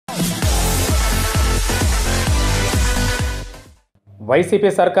YCP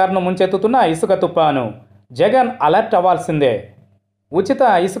సర్కార్ను ముంచెత్తుతున్న ఇసుక తుపాను. Jagan alert అవ్వాల్సిందే. ఉచిత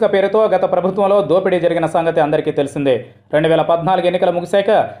ఇసుక పేరుతో గత ప్రభుత్వంలో దోపిడీ జరిగిన సంగతి అందరికీ తెలిసిందే. 2014 ఎన్నికలు ముగిశాక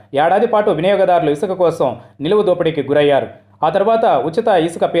ఏడాది పాటు వినియోగదారులు ఇసుక కోసం నిలువు దోపిడీకి గురయ్యారు. ఆ తర్వాత ఉచిత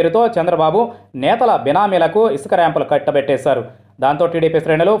ఇసుక పేరుతో చంద్రబాబు నేతల బినామీలకు ఇసుక ర్యాంపులు కట్టబెట్టేశారు. దాంతో టీడీపీ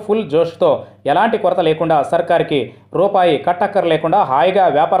శ్రేణులు ఫుల్ జోష్తో ఎలాంటి కొరత లేకుండా సర్కార్కి రూపాయి కట్టక్కర లేకుండా హాయిగా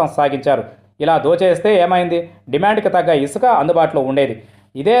వ్యాపారం సాగించారు. ఇలా దోచేస్తే ఏమైంది? డిమాండ్కి తగ్గ ఇసుక అందుబాటులో ఉండేది.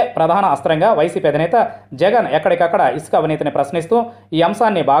 ఇదే ప్రధాన అస్త్రంగా వైసీపీ అధినేత జగన్ ఎక్కడికక్కడ ఇసుక అవినీతిని ప్రశ్నిస్తూ ఈ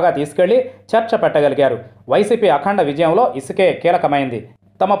అంశాన్ని బాగా తీసుకెళ్లి చర్చ పెట్టగలిగారు. వైసీపీ అఖండ విజయంలో ఇసుకే కీలకమైంది.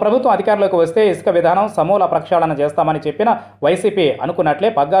 తమ ప్రభుత్వం అధికారంలోకి వస్తే ఇసుక విధానం సమూల ప్రక్షాళన చేస్తామని చెప్పిన వైసీపీ అనుకున్నట్లే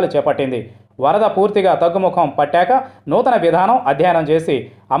పగ్గాలు చేపట్టింది. వరద పూర్తిగా తగ్గుముఖం పట్టాక నూతన విధానం అధ్యయనం చేసి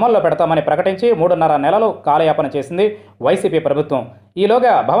అమల్లో పెడతామని ప్రకటించి 3.5 నెలలు కాలయాపన చేసింది వైసీపీ ప్రభుత్వం.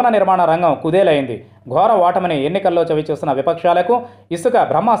 ఈలోగా భవన నిర్మాణ రంగం కుదేలైంది. ఘోర ఓటమిని ఎన్నికల్లో చవిచూసిన విపక్షాలకు ఇసుక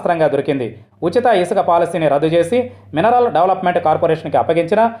బ్రహ్మాస్త్రంగా దొరికింది. ఉచిత ఇసుక పాలసీని రద్దు చేసి మినరల్ డెవలప్మెంట్ కార్పొరేషన్కి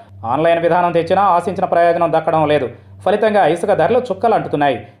అప్పగించినా, ఆన్లైన్ విధానం తెచ్చినా ఆశించిన ప్రయోజనం దక్కడం లేదు. ఫలితంగా ఇసుక ధరలు చుక్కలు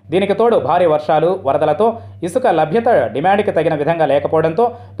అంటుతున్నాయి. దీనికి తోడు భారీ వర్షాలు, వరదలతో ఇసుక లభ్యత డిమాండ్కి తగిన విధంగా లేకపోవడంతో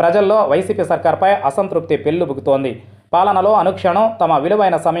ప్రజల్లో వైసీపీ సర్కార్పై అసంతృప్తి పెల్లుబుకుతోంది. పాలనలో అనుక్షణం తమ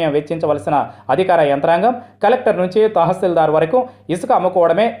విలువైన సమయం వెచ్చించవలసిన అధికార యంత్రాంగం కలెక్టర్ నుంచి తహసీల్దార్ వరకు ఇసుక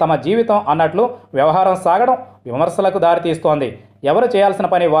అమ్ముకోవడమే తమ జీవితం అన్నట్లు వ్యవహారం సాగడం విమర్శలకు దారితీస్తోంది. ఎవరు చేయాల్సిన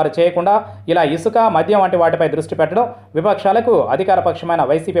పని వారు చేయకుండా ఇలా ఇసుక, మద్యం వంటి వాటిపై దృష్టి పెట్టడం విపక్షాలకు అధికారపక్షమైన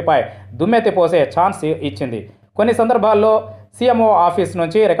వైసీపీపై దుమ్మెత్తిపోసే ఛాన్స్ ఇచ్చింది. కొన్ని సందర్భాల్లో సీఎంఓ ఆఫీస్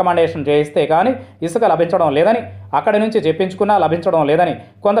నుంచి రికమెండేషన్ చేయిస్తే కానీ ఇసుక లభించడం లేదని, అక్కడి నుంచి చెప్పించుకున్నా లభించడం లేదని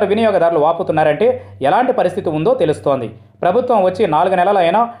కొందరు వినియోగదారులు వాపుతున్నారంటే ఎలాంటి పరిస్థితి ఉందో తెలుస్తోంది. ప్రభుత్వం వచ్చి 4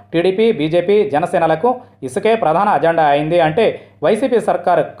 నెలలైనా టీడీపీ, బీజేపీ, జనసేనలకు ఇసుకే ప్రధాన అజెండా అయింది అంటే వైసీపీ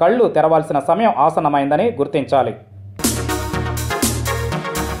సర్కారు కళ్ళు తెరవాల్సిన సమయం ఆసన్నమైందని గుర్తించాలి.